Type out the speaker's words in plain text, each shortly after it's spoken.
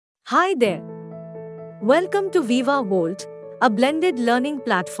Hi there. Welcome to Viva VOLT, a blended learning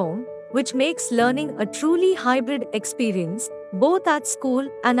platform which makes learning a truly hybrid experience, both at school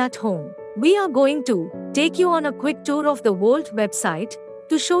and at home. We are going to take you on a quick tour of the VOLT website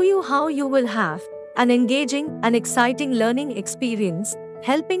to show you how you will have an engaging and exciting learning experience,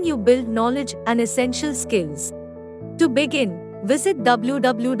 helping you build knowledge and essential skills. To begin, visit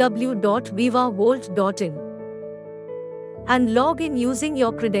www.vivavolt.in and log in using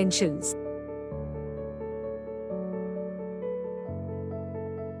your credentials.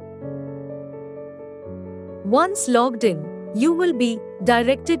 Once logged in, you will be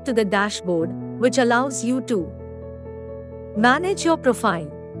directed to the dashboard, which allows you to manage your profile,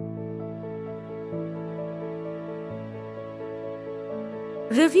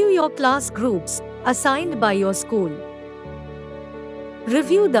 review your class groups assigned by your school,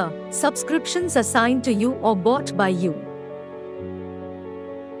 review the subscriptions assigned to you or bought by you,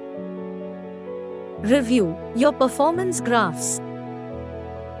 review your performance graphs.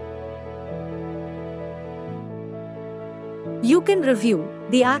 You can review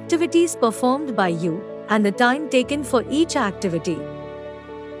the activities performed by you and the time taken for each activity.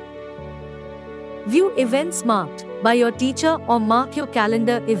 View events marked by your teacher or mark your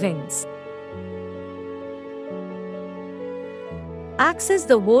calendar events. Access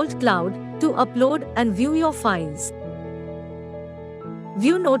the VOLT cloud to upload and view your files.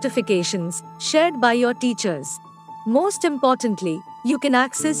 View notifications shared by your teachers. Most importantly, you can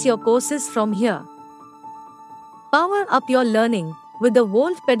access your courses from here. Power up your learning with the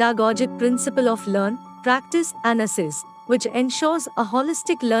VOLT pedagogic principle of learn, practice and assess, which ensures a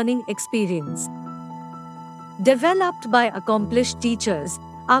holistic learning experience. Developed by accomplished teachers,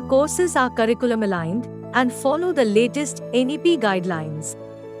 our courses are curriculum aligned and follow the latest NEP guidelines.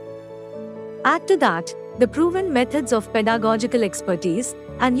 Add to that the proven methods of pedagogical expertise,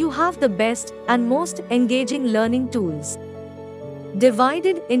 and you have the best and most engaging learning tools.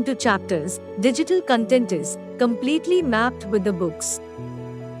 Divided into chapters, digital content is completely mapped with the books.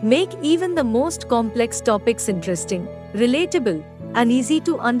 Make even the most complex topics interesting, relatable, and easy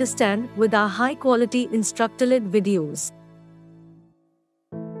to understand with our high-quality instructor-led videos.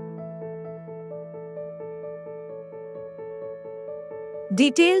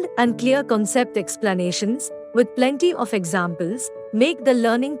 Detailed and clear concept explanations, with plenty of examples, make the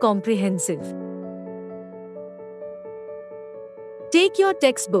learning comprehensive. Take your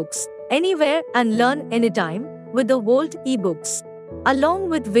textbooks anywhere and learn anytime with the VOLT ebooks. Along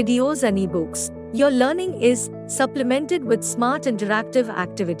with videos and ebooks, your learning is supplemented with smart interactive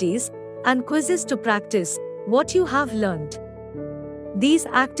activities and quizzes to practice what you have learned. These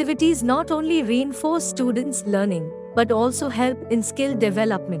activities not only reinforce students' learning but also help in skill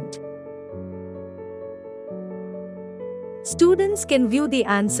development. Students can view the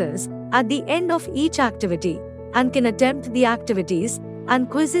answers at the end of each activity and can attempt the activities and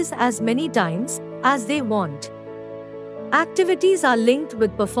quizzes as many times as they want. Activities are linked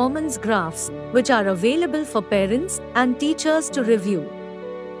with performance graphs, which are available for parents and teachers to review.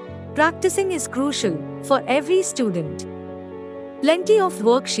 Practicing is crucial for every student. Plenty of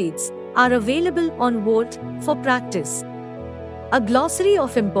worksheets are available on VOLT for practice. A glossary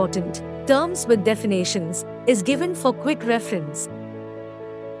of important terms with definitions is given for quick reference.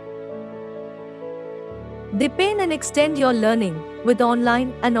 Deepen and extend your learning with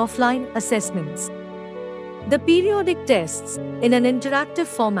online and offline assessments. The periodic tests in an interactive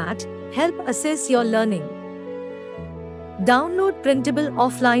format help assess your learning. Download printable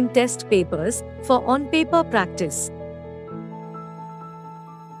offline test papers for on-paper practice.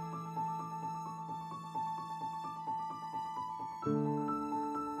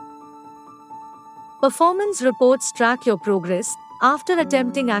 Performance reports track your progress after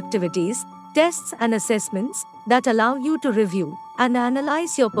attempting activities, tests and assessments that allow you to review and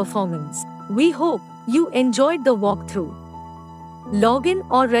analyze your performance. We hope you enjoyed the walkthrough. Log in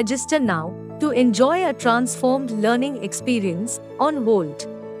or register now to enjoy a transformed learning experience on VOLT.